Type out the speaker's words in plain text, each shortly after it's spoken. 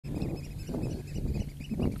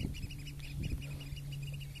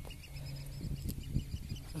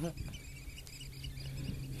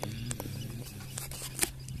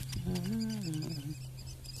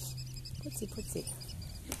Putzi.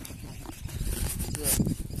 So.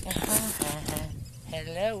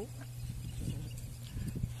 Hello.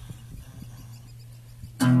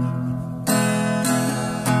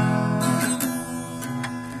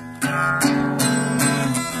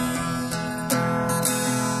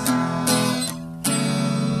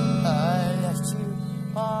 I left you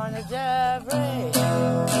on a debris.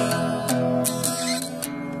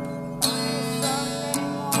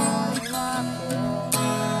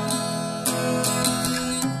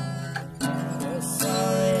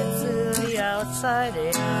 Outside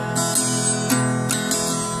it.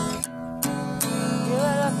 You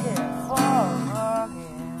were looking for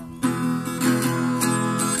again.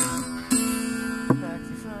 Heard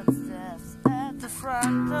your footsteps at the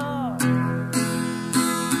front door.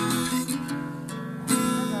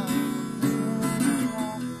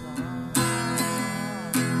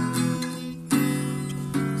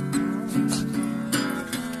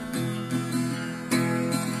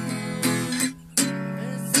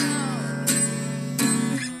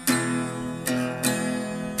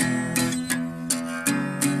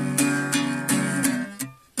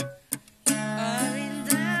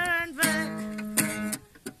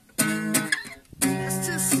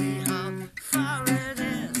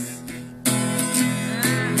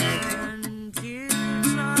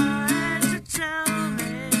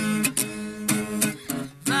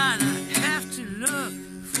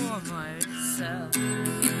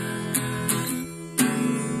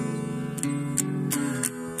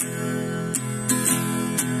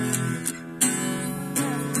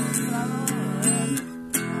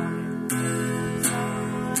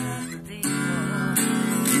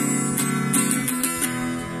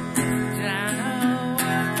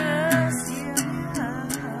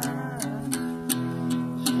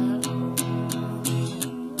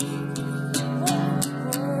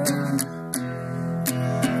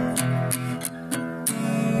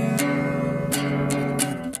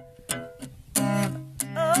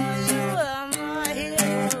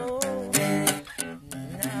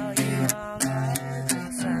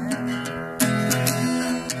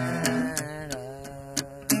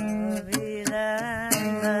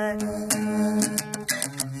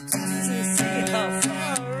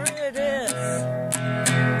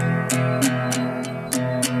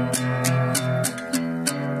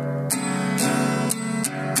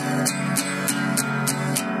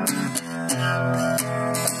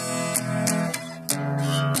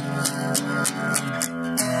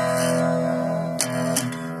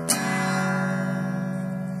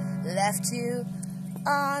 Left you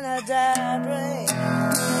on a debris.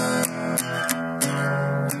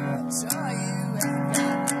 Saw you and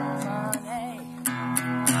got money.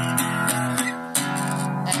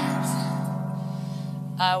 And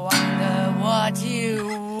I wonder what you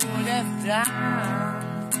would have done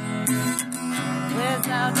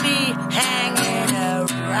without me hanging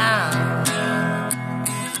around.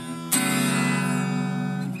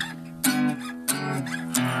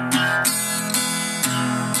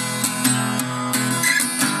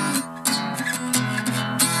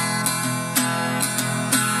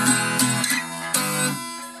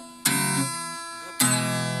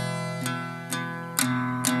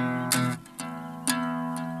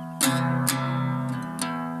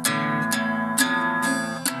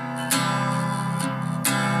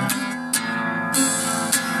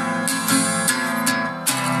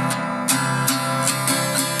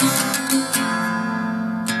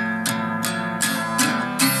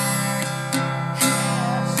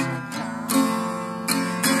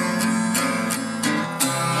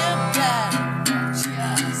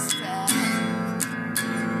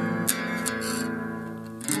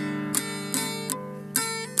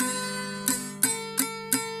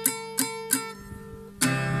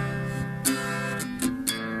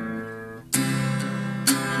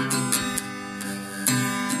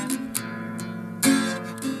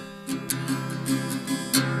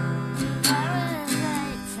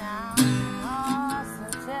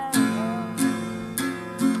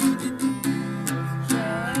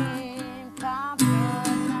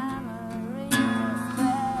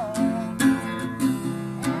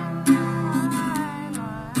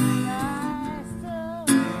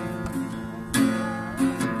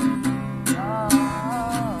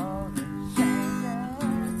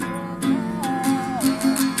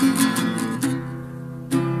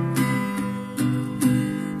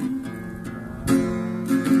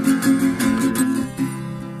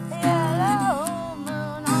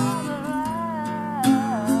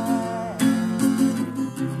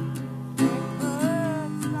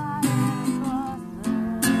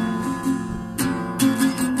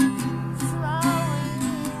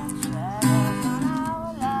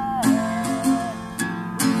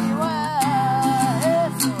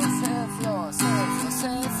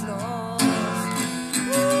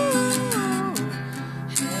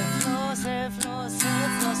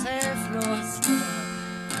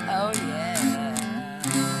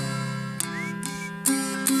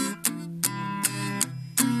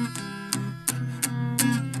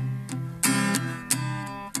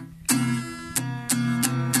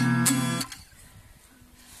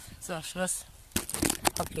 So, Schluss.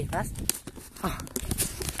 Okay, was? Oh.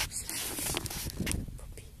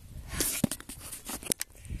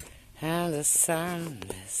 And the sun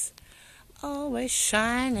is always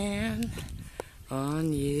shining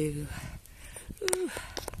on you. Ooh.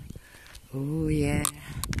 Oh yeah,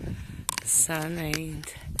 the sun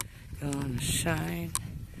ain't gonna shine.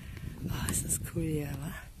 Oh, ist das cool hier,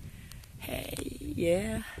 wa? Hey,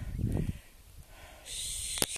 yeah.